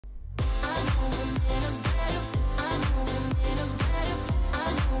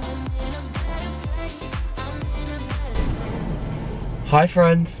Hi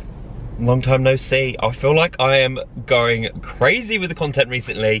friends, long time no see. I feel like I am going crazy with the content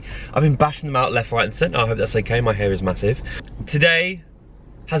recently. I've been bashing them out left, right and centre. I hope that's okay, my hair is massive. Today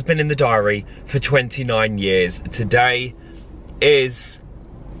has been in the diary for 29 years. Today is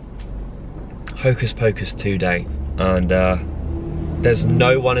Hocus Pocus 2 day. And there's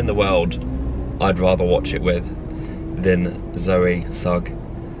no one in the world I'd rather watch it with than Zoe Sugg.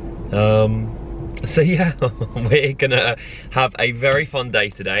 So yeah, we're gonna have a very fun day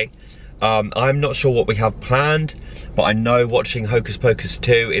today. I'm not sure what we have planned, but I know watching Hocus Pocus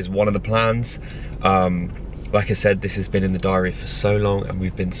 2 is one of the plans. Like I said, this has been in the diary for so long and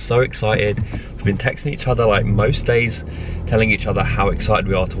we've been so excited. We've been texting each other like most days, telling each other how excited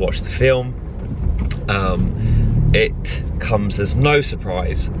we are to watch the film. It comes as no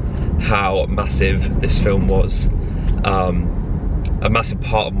surprise how massive this film was. A massive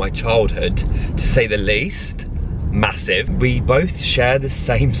part of my childhood, to say the least. Massive. We both share the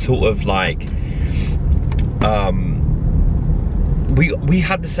same sort of like, we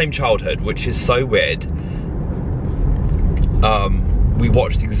had the same childhood, which is so weird. We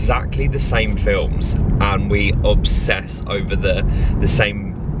watched exactly the same films and we obsess over the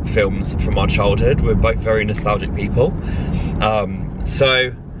same films from our childhood. We're both very nostalgic people.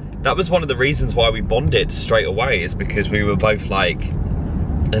 So that was one of the reasons why we bonded straight away, is because we were both like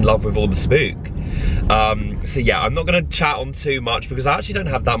in love with all the spook. So yeah, I'm not gonna chat on too much because I actually don't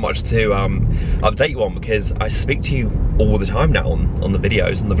have that much to update you on, because I speak to you all the time now on the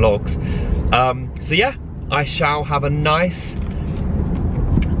videos and the vlogs. So yeah, I shall have a nice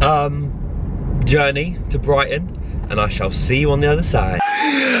journey to Brighton and I shall see you on the other side.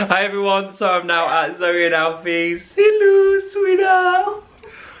 Hi everyone, so I'm now at Zoe and Alfie's. Hello, sweetheart.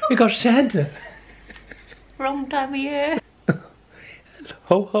 We got Santa. Wrong time of year.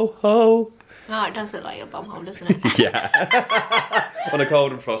 Ho ho ho. Oh, it does look like your bum hole, doesn't it? Yeah. On a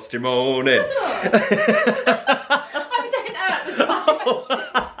cold and frosty morning. I'm saying that at the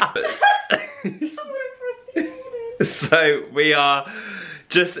time. So we are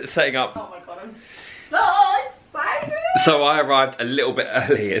just setting up. Oh my god, I'm so excited. So I arrived a little bit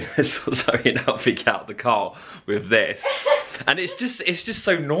early and I saw Zoe and Alfie get out the car with this. And it's just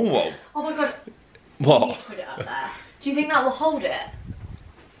so normal. Oh my god. What? You need to put it up there. Do you think that will hold it?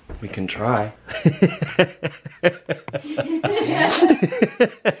 We can try. Why can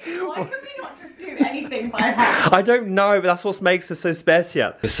we not just do anything by hand? I don't know, but that's what makes us so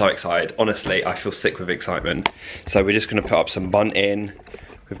special. We're so excited. Honestly, I feel sick with excitement. So we're just gonna put up some bunting.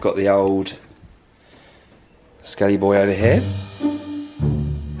 We've got the old Skelly boy over here.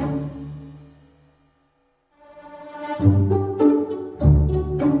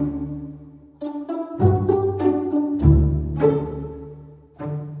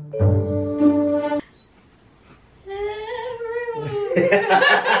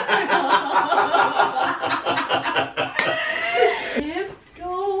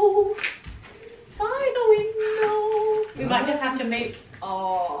 We might just have to move.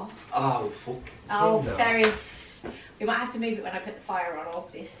 Oh. Oh, fuck. Oh, Ferris. We might have to move it when I put the fire on,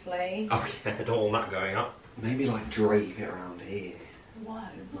 obviously. Oh yeah, I don't want that going up. Maybe like drape it around here. Whoa.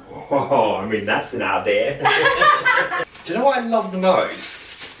 Whoa, I mean that's an idea. Do you know what I love the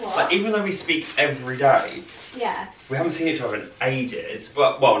most? What? Like, even though we speak every day, Yeah. we haven't seen each other in ages,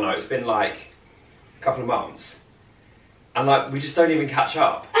 but, well no, it's been like a couple of months. And like, we just don't even catch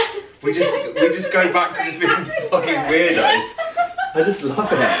up. We just go back to just being fucking weirdos. I just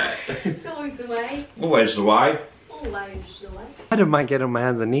love it. It's always the way. Always the way. Always the way. I don't mind getting on my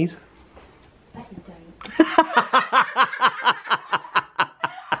hands and knees. Bet you don't.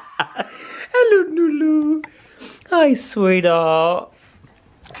 Hello, Nulu. Hi, sweetheart.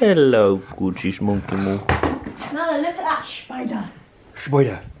 Hello, gorgeous monkey moo. No, look at that spider.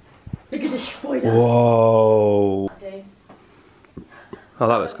 Spider. Look at the spider. Whoa. Do. Oh,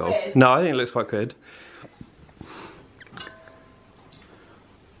 that looks cool. Weird. No, I think it looks quite good.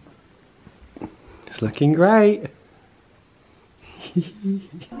 It's looking great.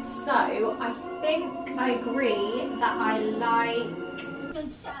 So, I think I agree that I like...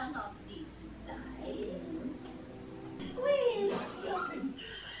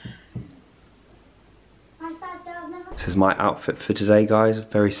 This is my outfit for today, guys.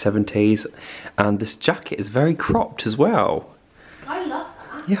 Very 70s. And this jacket is very cropped as well. I love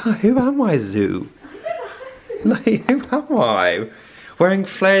that. Yeah, who am I, Zoo? I don't know. Like, who am I? Wearing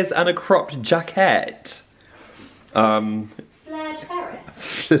flares and a cropped jacket. Flared Ferris.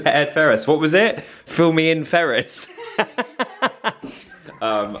 Flared Ferris. What was it? Fill me in Ferris.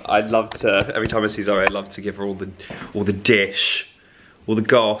 I'd love to, every time I see Zoe, I'd love to give her all the dish, all the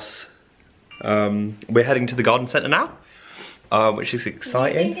goss. We're heading to the garden centre now, which is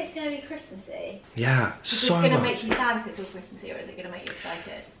exciting. Do you think it's going to be Christmassy? Yeah, Is so much. this going to make you sad if it's all Christmassy, or is it going to make you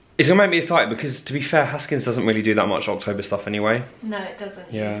excited? It's going to make me excited because, to be fair, Haskins doesn't really do that much October stuff anyway. No, it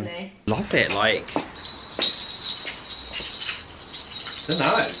doesn't usually. Love it, like... I don't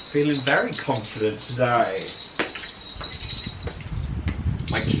know, feeling very confident today.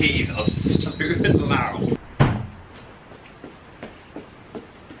 My keys are so loud.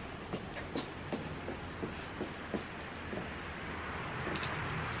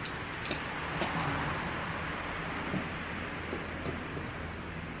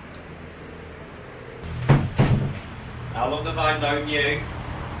 How long have I known you?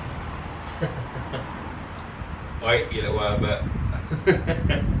 Wait, you little hermit.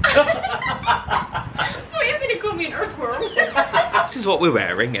 What are you going to call me an earthworm? This is what we're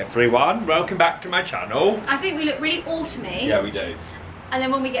wearing, everyone. Welcome back to my channel. I think we look really autumny. Yeah, we do. And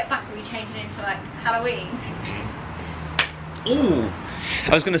then when we get back, we change it into like Halloween. Ooh.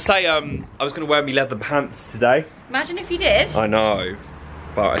 I was going to say, I was going to wear my leather pants today. Imagine if you did. I know,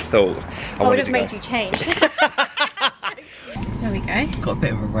 but I thought I would have made you change. There we go. Got a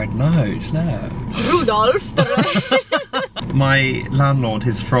bit of a red nose now. Rudolph. My landlord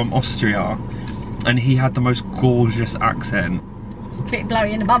is from Austria, and he had the most gorgeous accent. Bit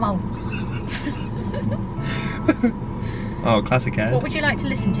blowy in the bumhole. Oh, classic Ed. What would you like to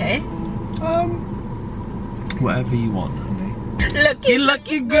listen to? Whatever you want, honey. Lucky,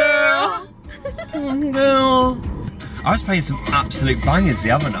 lucky girl. I was playing some absolute bangers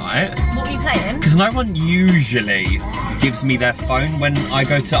the other night. What were you playing? Because no one usually gives me their phone when I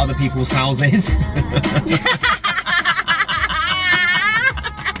go to other people's houses.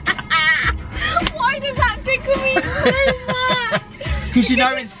 Why does that tickle me so much? Because you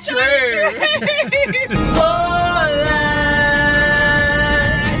know it's true.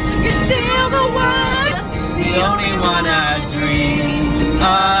 You're still the one. The only one I dream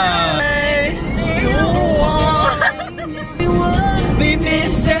of. Be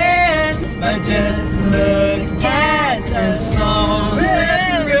missing, but just look at the song.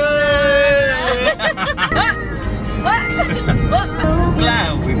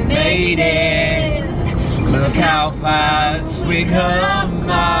 Glad we made it. Look how fast we come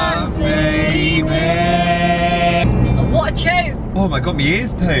up, baby. What a tune. Oh my god, my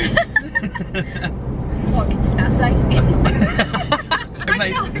ears poops. What can I say?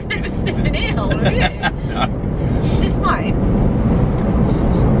 I've never sniffed an ear hole, have you? No. Sniff mine?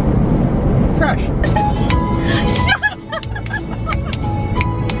 Fresh. Shut up!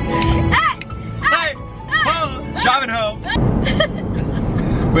 Hey! Driving home.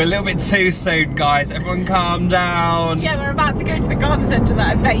 We're a little bit too soon, guys. Everyone calm down. Yeah, we're about to go to the garden centre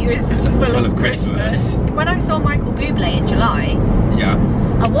that I bet you is just full of Christmas. When I saw Michael Bublé in July, Yeah.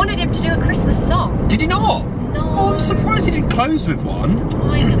 I wanted him to do a Christmas song. Did he not? No. Oh, I'm surprised he didn't close with one.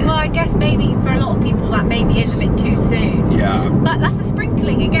 Well, I guess maybe for a lot of people that maybe is a bit too soon. Yeah. But that's a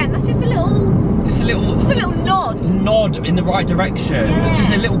sprinkling again. That's just a little nod. Nod in the right direction. Yeah.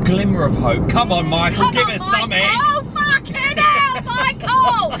 Just a little glimmer of hope. Come on, Michael, give us something. Oh, fucking hell,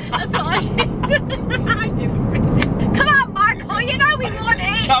 Michael! That's what I did. I didn't really. Come on, Michael, you know we want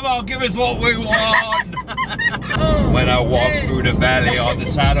it. Come on, give us what we want. When I walk through the valley on the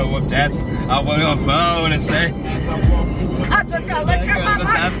shadow of death, I will fall to say. I took a look at my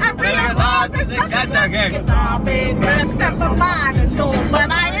life and realized it's nothing but I've been dressed up for mine is gold,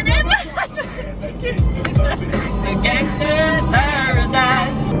 but I ain't in The gangster's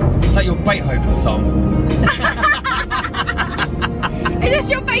paradise. Is that your Beethoven song? Is this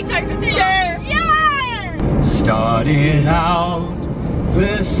your Beethoven? Yeah! Yeah! Started out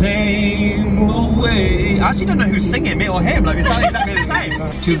the same way. I actually don't know who's singing, me or him. Like, it's not exactly the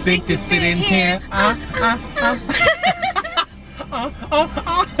same. Too big to fit in here.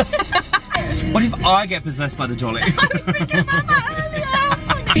 What if I get possessed by the dolly?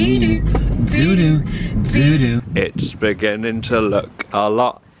 Doo-doo, doo-doo. It's beginning to look a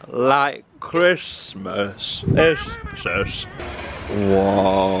lot like Christmas. It's just...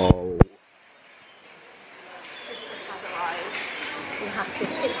 Whoa. Christmas has arrived. We have to.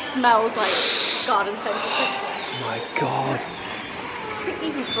 It smells like garden centre Christmas. Oh my god.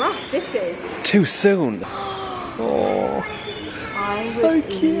 Even for us, this is. Too soon. Oh. I So would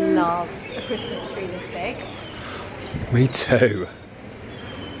cute. love a Christmas tree this big. Me too.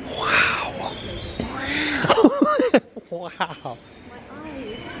 Wow. Wow. My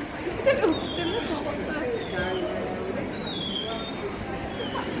eyes.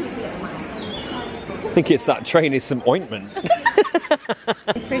 I think it's that train is some ointment.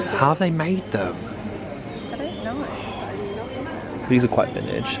 How have they made them? I don't know. These are quite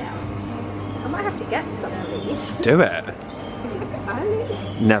vintage. I might have to get some of these. Do it.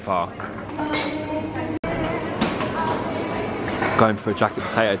 Never. Going for a jacket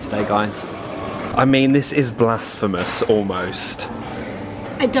potato today, guys. I mean, this is blasphemous, almost.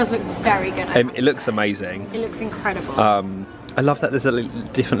 It does look very good. It looks amazing. It looks incredible. I love that there's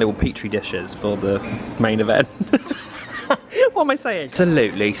different little petri dishes for the main event. What am I saying?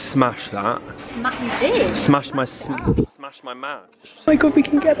 Absolutely smash that. Smash my match. Oh my god, we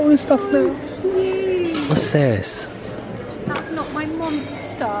can get all this stuff now. What's this? That's not my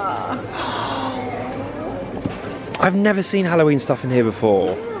monster. I've never seen Halloween stuff in here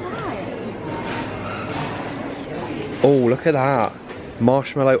before. Oh, look at that.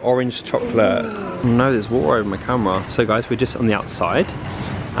 Marshmallow orange chocolate. No, there's water over my camera. So guys, we're just on the outside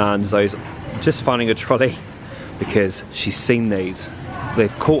and Zoe's just finding a trolley because she's seen these.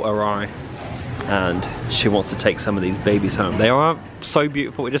 They've caught her eye and she wants to take some of these babies home. They are so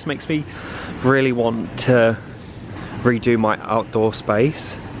beautiful. It just makes me really want to redo my outdoor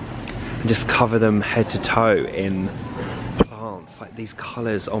space and just cover them head to toe in plants. Like these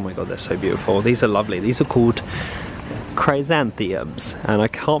colours, oh my god, they're so beautiful. These are lovely. These are called chrysanthemums, and I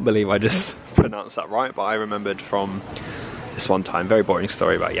can't believe I just pronounced that right, but I remembered from this one time. Very boring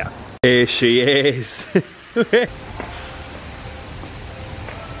story, but yeah. Here she is.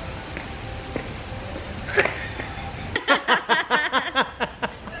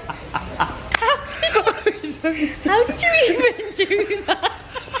 How did you even do that?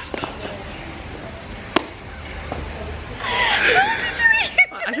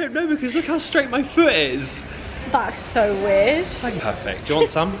 I don't know, because look how straight my foot is. That's so weird. Perfect. Do you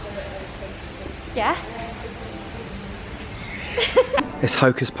want some? Yeah. It's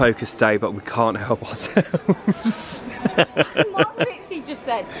Hocus Pocus day, but we can't help ourselves. Mark literally just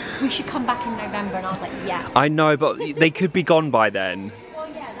said, we should come back in November, and I was like, yeah. I know, but they could be gone by then. Well,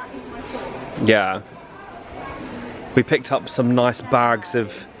 yeah, that is my fault. Yeah. We picked up some nice bags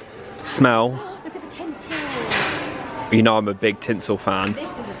of smell. Look at the tinsel. You know I'm a big tinsel fan. This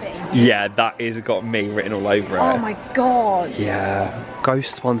is a bit. Yeah, that is got me written all over it. Oh my god. Yeah.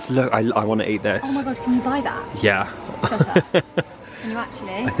 Ghost ones, look, I want to eat this. Oh my god, can you buy that? Yeah. Can you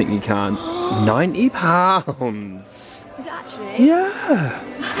actually? I think you can. £90. Is it actually? Yeah.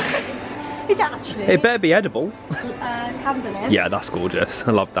 Is it actually? It better be edible. Candle in. Yeah, that's gorgeous.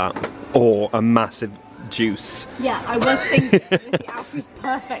 I love that. Or a massive juice. Yeah, I was thinking this Alfie's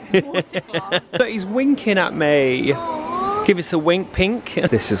perfect water glass. But he's winking at me. Aww. Give us a wink, pink.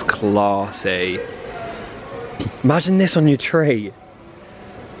 This is classy. Imagine this on your tree.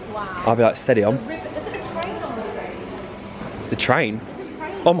 Wow. I'll be like, steady on. Look at the train on the road. The train? There's a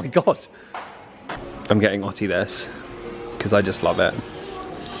train. Oh my god. I'm getting Ottie this because I just love it.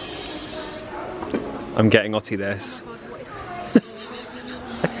 I'm getting Ottie this.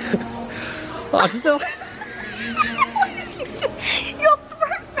 What did you just... Your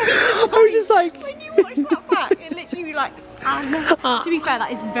throat face. I was just like... When you watch that back, it literally like... to be fair,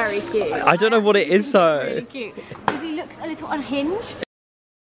 that is very cute. I don't know what it is though. Really cute. Because he looks a little unhinged.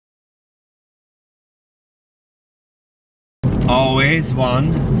 Oh, here's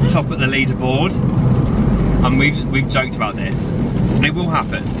one. Top at the leaderboard. And we've joked about this. It will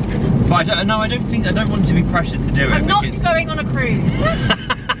happen. But I don't want to be pressured to do it. I'm not going on a cruise.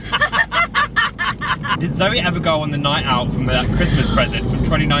 Did Zoe ever go on the night out from that Christmas present from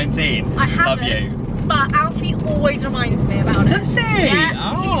 2019? I haven't. Love you. But Alfie always reminds me about it. Does he?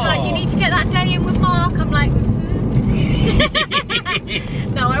 Yeah. Oh. He's like, you need to get that day in with Mark. I'm like,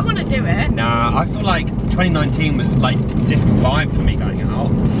 no, I want to do it. Nah, I feel like 2019 was like a different vibe for me going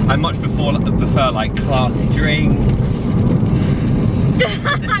out. I much prefer like classy drinks.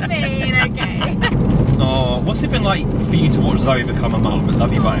 I mean, okay. Oh, what's it been like for you to watch Zoe become a mum? I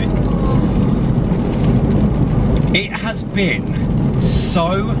love you both. It has been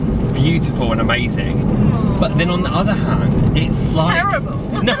so beautiful and amazing, but then on the other hand, it's like terrible.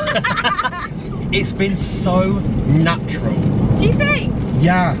 No, it's been so natural. Do you think?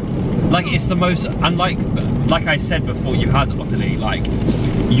 Yeah, like it's the most, and like I said before, you had Ottilie, like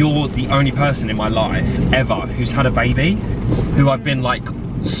you're the only person in my life ever who's had a baby, who I've been like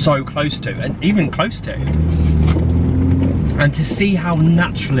so close to, and even close to. And to see how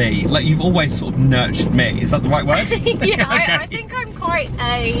naturally, like you've always sort of nurtured me, is that the right word? Yeah, okay. I think I'm quite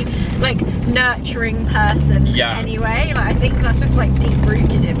a like nurturing person anyway. Like I think that's just like deep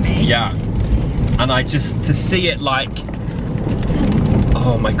rooted in me. Yeah. And I just, to see it like,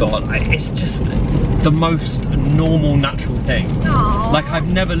 oh my god, it's just the most normal, natural thing. Aww. Like I've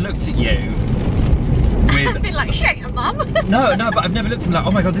never looked at you with. I've been like, shit, mum. No, but I've never looked at him like,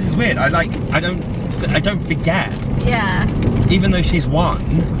 oh my god, this is weird. I don't forget. Yeah. Even though she's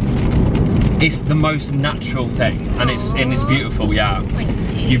 1, it's the most natural thing, and it's beautiful. Yeah.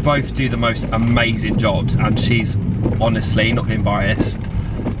 You both do the most amazing jobs, and she's honestly, not being biased,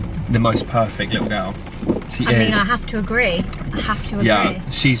 the most perfect little girl. She is. I mean, I have to agree. Yeah,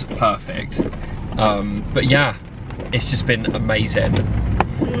 she's perfect. But yeah, it's just been amazing.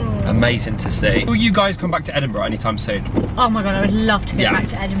 Amazing to see. Will you guys come back to Edinburgh anytime soon? Oh my god, I would love to go back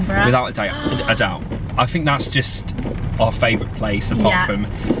to Edinburgh. Without a doubt. I think that's just our favourite place apart from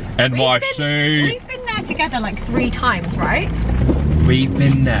NYC. We've been there together like 3 times, right? We've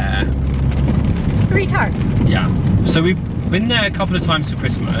been there 3 times. Yeah. So we've been there a couple of times for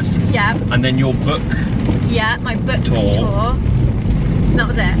Christmas. Yeah. And then your book. Yeah, my book tour. That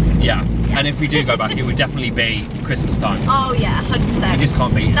was it. Yeah. And if we do go back, it would definitely be Christmas time. Oh yeah, 100%. You just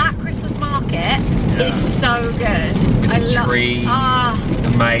can't beat it. That Christmas market is so good. With the trees,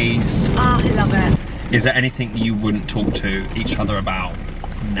 the maze. Oh, I love it. Is there anything you wouldn't talk to each other about?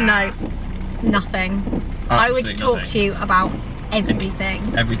 Nah. No, nothing. I would talk to you about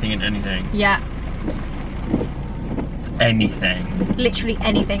everything. Everything and anything. Yeah. Anything. Literally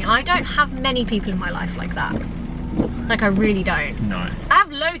anything. I don't have many people in my life like that. Like, I really don't. No. I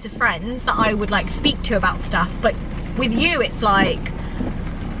have loads of friends that I would like speak to about stuff, but with you it's like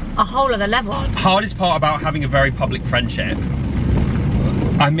a whole other level. Hardest part about having a very public friendship,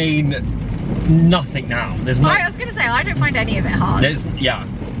 I mean, nothing now. There's no. I was gonna say, I don't find any of it hard. Yeah.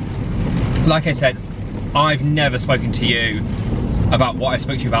 Like I said, I've never spoken to you about what I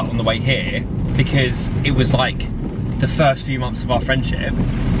spoke to you about on the way here, because it was like the first few months of our friendship.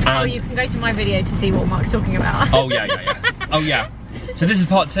 And you can go to my video to see what Mark's talking about. Oh yeah. Oh yeah. So this is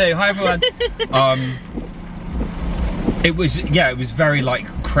part 2. Hi everyone. It was very like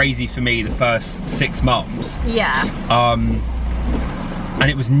crazy for me the first 6 months. Yeah. And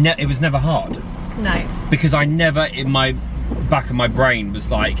it was never hard. No. Because I never, in my back of my brain, was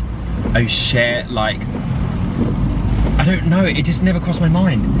like, oh shit, like, I don't know, it just never crossed my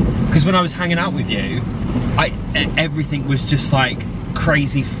mind. Because when I was hanging out with you, everything was just like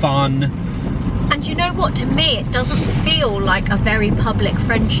crazy fun. And you know what, to me it doesn't feel like a very public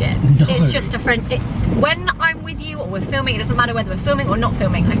friendship. No. It's just a friend. When I'm with you or we're filming, it doesn't matter whether we're filming or not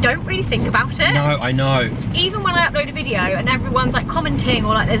filming, I don't really think about it. No, I know. Even when I upload a video and everyone's like commenting,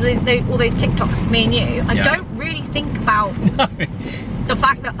 or like there's all those TikToks of me and you, I don't really think about the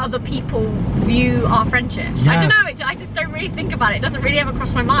fact that other people view our friendship. I don't know, I just don't really think about it. It doesn't really ever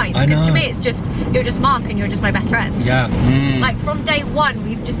cross my mind. Because to me it's just, you're just Mark and you're just my best friend. Yeah. Like from day 1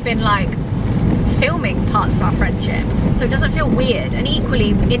 we've just been like filming parts of our friendship, so it doesn't feel weird, and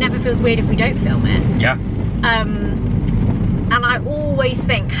equally it never feels weird if we don't film it. Yeah. And I always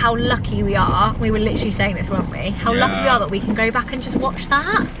think how lucky we are. We were literally saying this, weren't we? How lucky we are that we can go back and just watch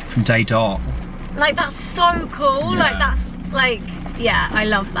that from day dot. Like, that's so cool. Like, that's like, yeah, I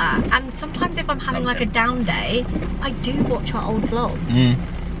love that. And sometimes if I'm having like a down day, I do watch our old vlogs.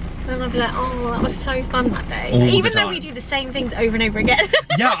 And I'll be like, oh, that was so fun that day. Even though we do the same things over and over again.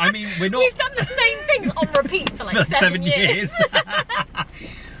 Yeah, I mean, we're not... We've done the same things on repeat for like 7 years.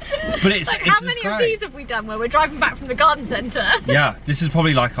 But it's like, how many of these have we done where we're driving back from the garden centre? Yeah, this is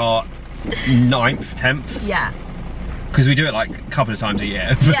probably like our 9th, 10th. Yeah. Because we do it like a couple of times a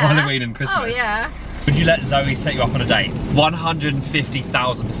year for Halloween and Christmas. Oh yeah. Would you let Zoe set you up on a date?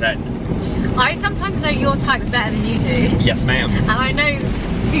 150,000%. I sometimes know your type better than you do. Yes, ma'am. And I know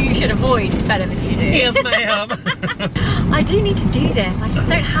who you should avoid better than you do. Yes, ma'am. I do need to do this. I just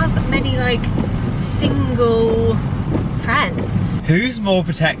don't have many like single friends. Who's more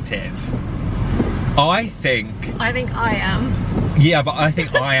protective? I think I am. Yeah, but I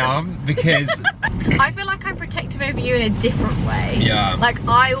think I am, because I feel like I'm protective over you in a different way. Yeah. Like,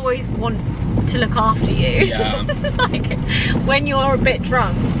 I always want to look after you. Yeah. Like, when you're a bit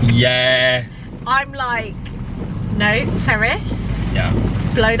drunk. Yeah. I'm like, no, Ferris. Yeah.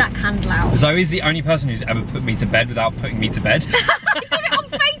 Blow that candle out. Zoe's the only person who's ever put me to bed without putting me to bed. You did it on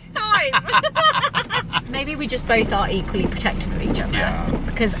FaceTime. Maybe we just both are equally protective of each other. Yeah.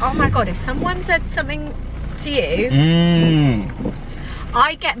 Because, oh my god, if someone said something to you,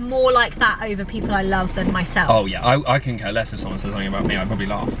 I get more like that over people I love than myself. Oh yeah, I can care less if someone says something about me. I'd probably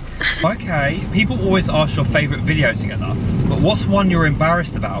laugh. Okay, people always ask your favourite video together, but what's one you're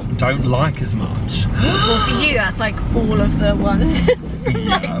embarrassed about, don't like as much? Well, for you, that's like all of the ones.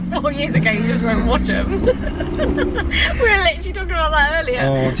 Yeah. Like 4 years ago, you just won't watch them. We were literally talking about that earlier.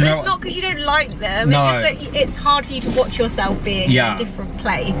 Oh, but it's not because you don't like them, no. It's just that it's hard for you to watch yourself being in a different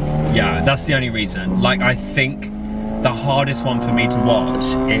place. Yeah, that's the only reason. Like, I think the hardest one for me to watch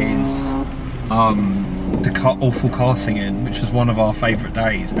is the awful car singing, which was one of our favourite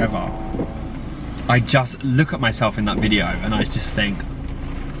days ever. I just look at myself in that video and I just think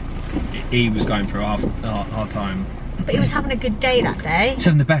he was going through a hard time. But he was having a good day that day. He's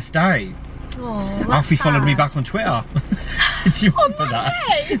having the best day. Oh, Alfie followed me back on Twitter. Do you remember that?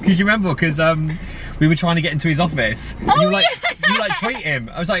 Because you remember, because we were trying to get into his office. And you were like, you like tweet him.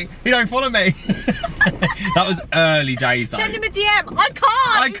 I was like, he don't follow me. That was early days though. Send him a DM. I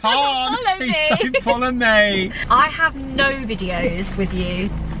can't. I can't. He don't follow me. I have no videos with you.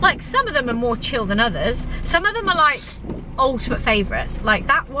 Like, some of them are more chill than others. Some of them are like ultimate favourites. Like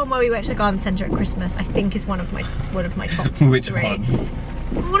that one where we went to the garden centre at Christmas, I think is one of my top Which 3. one?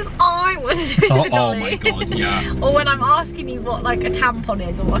 What if I was doing a dolly? Oh my god, yeah. Or when I'm asking you what like a tampon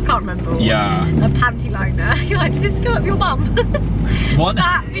is, or I can't remember. Yeah. A panty liner. You're like, does this go up your bum? What?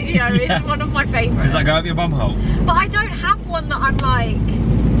 That video is one of my favourites. Does that go up your bum hole? But I don't have one that I'm like,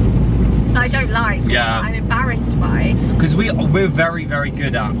 that I don't like. Yeah. I'm embarrassed by. Because we're very, very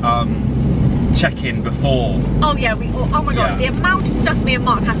good at check-in before. Oh yeah, oh my god, Yeah. the amount of stuff me and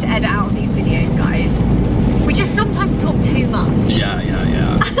Mark have to edit out of these videos, guys. We just sometimes talk too much. Yeah.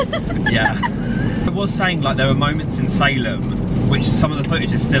 Yeah. I was saying, like, there were moments in Salem, which some of the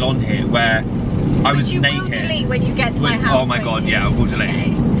footage is still on here, where I was naked. Will delete when you get to my house. Oh my god, you? yeah, I will delete.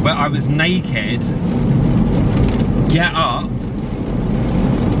 Okay. Where I was naked, get up,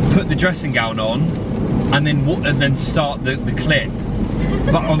 put the dressing gown on, and then start the clip.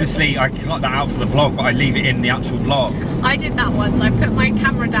 But obviously I cut that out for the vlog, but I leave it in the actual vlog. I did that once. I put my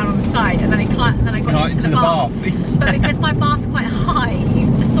camera down on the side and then I got into the bath. But because my bath's quite high, you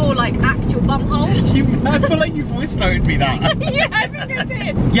saw like actual bum hole. I feel like you voice noted me that. Yeah, I think I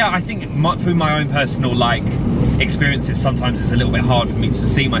did. Yeah, I think through my own personal like experiences, sometimes it's a little bit hard for me to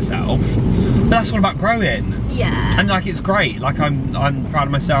see myself. But that's what about growing. Yeah. And like, it's great. Like, I'm proud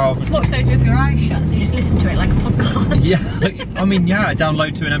of myself. Just watch those with your eyes shut, so you just listen to it like a podcast. Yeah, I mean, yeah,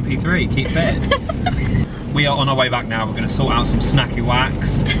 download to an MP3, keep fit. We are on our way back now. We're going to sort out some snacky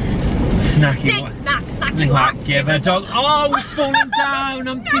wax. Snacky whack, give a dog. Oh, it's falling down.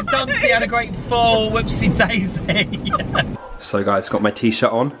 Humpty Dumpty had a great fall. Whoopsie daisy. So guys, got my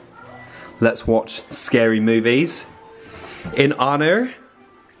t-shirt on. Let's watch scary movies in honor.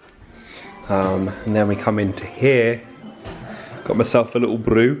 And then we come into here. Got myself a little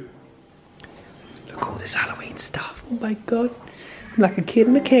brew. Look at all this Halloween stuff. Oh my god. I'm like a kid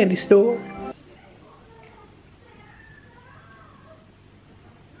in a candy store.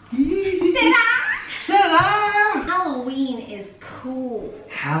 Halloween is cool.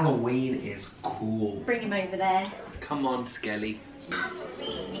 Halloween is cool. Bring him over there. Come on, Skelly.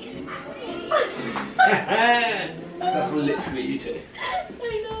 Halloween is cool. That's literally you two.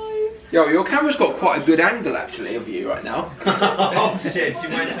 I know. Yo, your camera's got quite a good angle actually of you right now. Oh shit, she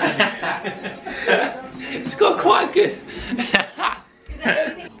might turn it. It's got quite good.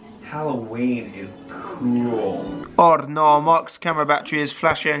 Halloween is cool. Oh no, Mark's camera battery is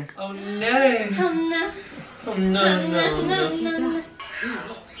flashing. Oh no. Oh no. Oh no, no, no.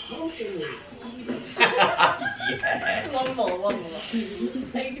 Yeah. One more.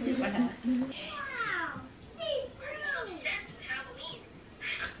 Take to my hair.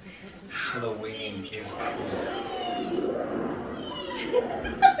 Halloween is cool.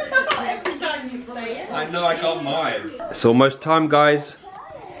 Every time you say it. I know, I got mine. It's almost time, guys.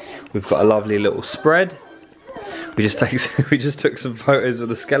 We've got a lovely little spread. We just took some photos of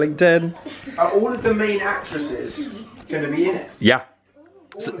the skeleton. Are all of the main actresses going to be in it? Yeah.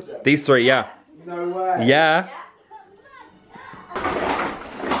 So, these 3, yeah. No way. Yeah.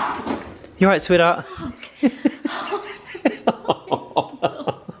 You alright, sweetheart?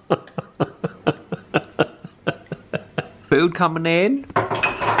 Food coming in.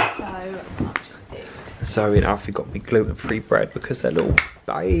 Zoe and Alfie got me gluten-free bread because they're little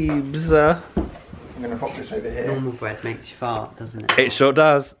babes. I'm going to pop this over here. Normal bread makes you fart, doesn't it? It sure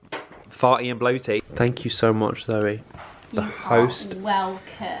does. Farty and bloaty. Thank you so much, Zoe. The host Welcome.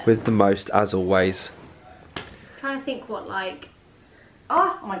 with the most, as always. Trying to think what like.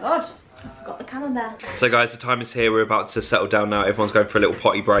 Oh my god. I forgot the calendar. So guys, the time is here. We're about to settle down now. Everyone's going for a little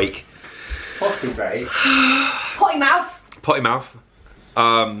potty break. Potty break? Potty mouth. Potty mouth.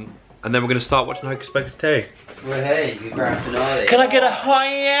 And then we're going to start watching Hocus Pocus 2. Well, hey, you grabbed an ollie. Can I get a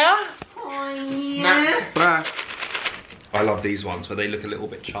hiya? Oh yeah. I love these ones where they look a little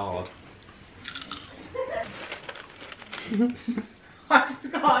bit charred. I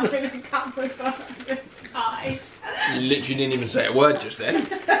forgot to the camera so I could die. You literally didn't even say a word just then.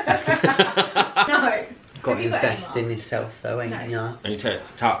 No. Got to invest in yourself though, ain't you? Any tits?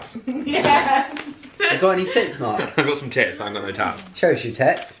 Tats. Yeah. You got any tits, Mark? I've got some tits, but I ain't got no tats. Show us your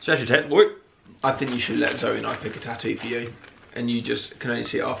tits. Show us your tits, boy. I think you should let Zoe and I pick a tattoo for you, and you just can only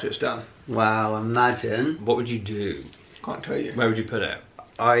see it after it's done. Wow, imagine. What would you do? Can't tell you. Where would you put it?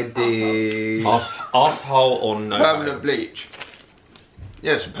 I do. Arsehole or no? Permanent bleach.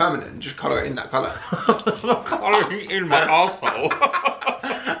 Yeah, it's permanent. Just colour it in that colour. Colouring in my arsehole.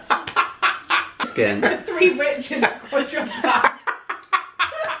 Skin. 3 witches across your back.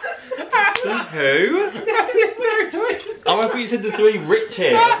 Who? Oh, I thought you said the 3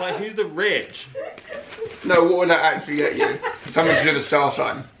 riches. I was like, who's the rich? No, what would that actually get you? Something to do with the star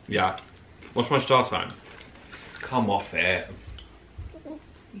sign. Yeah. What's my star sign? Come off it.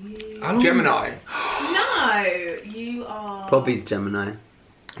 Gemini. No, you are. Bobby's Gemini.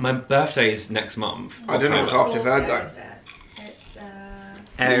 My birthday is next month. I don't know, it's after Virgo. It's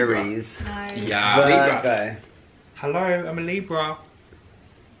Aries. no. Yeah. Virgo. Hello, I'm a Libra.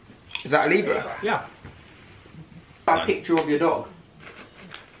 Is that a Libra? Yeah. A picture of your dog.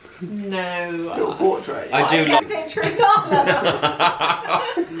 No. Little portrait. I do love. Picture of Lala.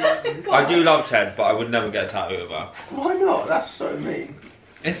 I do love Ted, but I would never get a tattoo of her. Why not? That's so mean.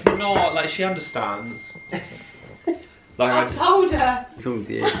 It's not like she understands. Like I've told her. Talk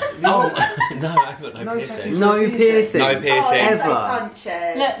to you. no, I've got no No piercing. tattoos. No piercing. No piercing. Ever.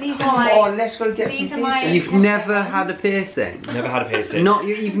 Look, these are Come my. on, let's go get These some are my- piercings. You've never had a piercing. Never had a piercing. Not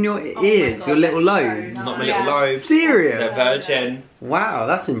even your ears, God, your little that's so lobes. nice. Not my little lobes. Serious? They're virgin. Wow,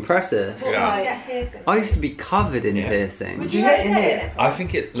 that's impressive. Yeah. I used to be covered in Yeah. piercing. Would you get in here? I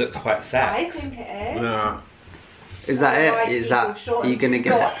think it looks quite I sex. think it is. Yeah. Is that Right, it? Is people that short are you gonna and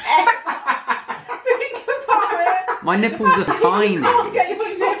get? short. Think about it. My nipples are tiny. Can't get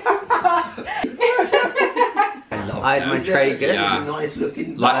your nipple back. I love I had my them. Traeger. Yeah. Nice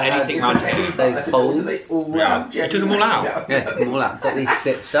looking. Like anything around here. Those holes. They all Yeah. have You took them all out? Yeah, took them all out. Got these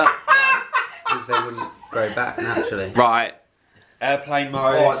stitched up because they wouldn't grow back naturally. Right. Airplane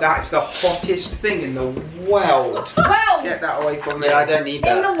mode. Oh, that's the hottest thing in the world. Well, Get that away from me. Yeah, I don't need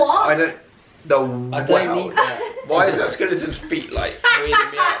in the that. what? I don't. The I don't need that. Why is that skeleton's feet like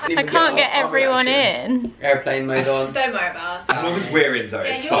weirding me out? I can't get everyone in. Airplane mode on. Don't worry about As long as we're in, Zoe,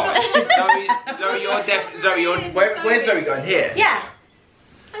 it's fine. Zoe, you're definitely. Zoe, you're. Where's Zoe going? Here. Yeah.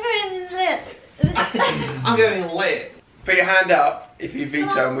 I'm going lit. I'm going lit. Put your hand up if you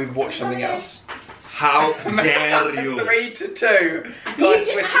veto and we've watched something else. How dare you? 3 to 2. You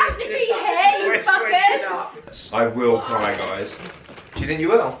didn't have to be here, you We're switching fuckers. up. I will cry, guys. Do you think you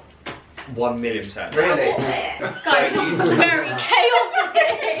will? 1,000,000%. Really? Guys, this is very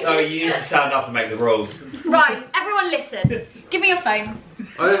chaotic. So you need to stand up and make the rules. Right, everyone listen. Give me your phone.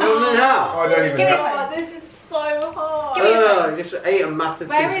 I don't know how. I don't even Give me know. your phone. Oh, this is so hard. Give me your phone. I just ate a massive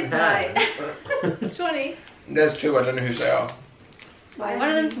Where piece is of hair. mine? Shawnee. There's 2, I don't know whose they are. Right, one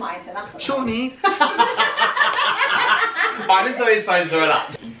of them's mine, so that's Shawnee. Mine and Zoe's phones are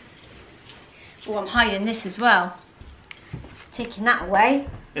elapsed. Oh, I'm hiding this as well. Taking that away.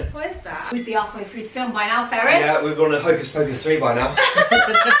 What is that? We'd be halfway through the film by now, Ferris. Yeah, we've gone to Hocus Pocus 3 by now.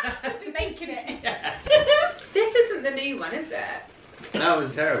 We'll be making it. This isn't the new one, is it? That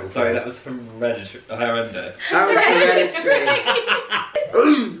was terrible. Sorry, that was horrendous. That was hereditary.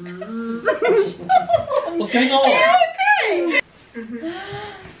 What's going on? Okay.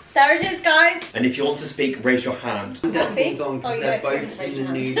 There it is, guys. And if you want to speak, raise your hand. Deadpool's on because Oh, they're yeah, both in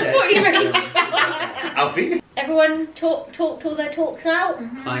the new What are you ready? Alfie? Everyone talked all their talks out.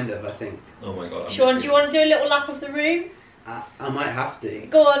 Kind of, I think. Oh my god. Sean, do you want to do a little lap of the room? I might have to.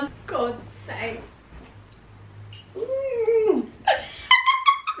 Go on. God's sake.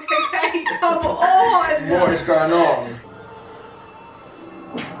 Okay, come on. What is going on?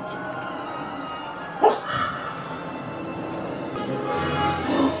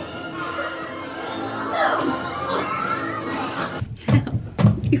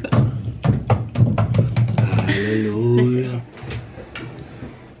 Hallelujah.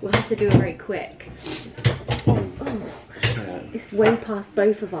 We'll have to do it very quick. Oh, it's way past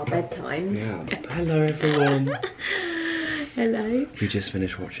both of our bedtimes. Yeah. Hello everyone. Hello. We just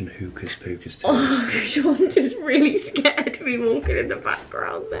finished watching Hocus Pocus 2. Oh, Sean just really scared me walking in the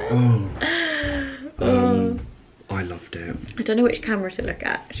background there. I loved it. I don't know which camera to look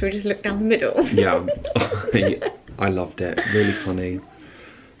at. Should we just look down the middle? Yeah. I loved it. Really funny.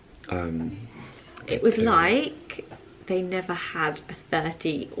 It was like they never had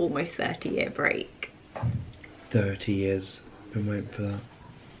a almost 30 year break. 30 years. Been waiting for that.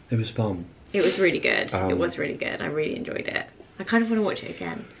 It was fun. It was really good. It Um, was really good. I really enjoyed it. I kind of want to watch it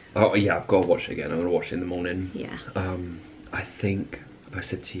again. Oh yeah, I've got to watch it again. I'm going to watch it in the morning. Yeah. I think I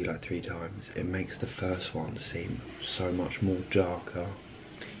said to you like 3 times, it makes the first one seem so much more darker.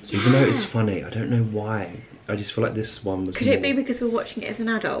 So even though it's funny, I don't know why. I just feel like this one was Could it be because we're watching it as an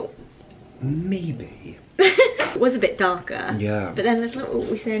adult? maybe. It was a bit darker. Yeah. But then that's not what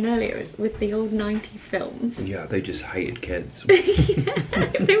we were saying earlier with the old 90s films. Yeah, they just hated kids.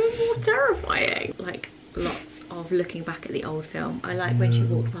 Yeah, they were more terrifying. Like, lots of looking back at the old film. I like when she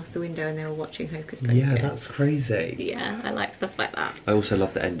walked past the window and they were watching Hocus Pocus. Yeah, that's crazy. Yeah, I like stuff like that. I also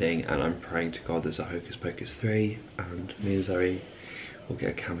love the ending, and I'm praying to God there's a Hocus Pocus 3, and me and Zoe will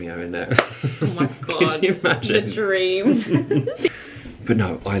get a cameo in it. Oh my God, Can you imagine? the dream. But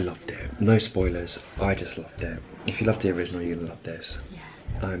no, I loved it. No spoilers, I just loved it. If you loved the original, you're gonna love this. Yeah.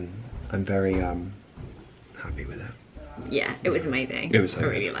 I'm very happy with it. Yeah, it was amazing. It was so I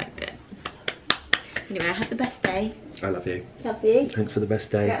really good. liked it. Anyway, I had the best day. I love you. Love you. Thanks for the best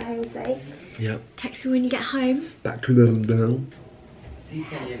day. Get home safe. Yep. Text me when you get home. Back to London. See,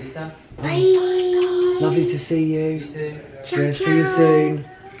 señorita. Bye. Lovely to see you. You too. Ciao, Yeah, see you soon.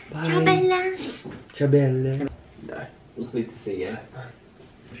 Bye. Ciao, Bella. Ciao, Bella. No. Lovely to see you.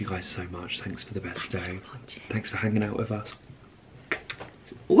 Thank you guys so much. Thanks for the best day. watching. Thanks for hanging out with us.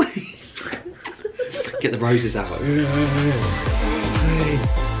 Get the roses out.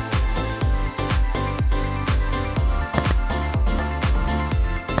 Hey.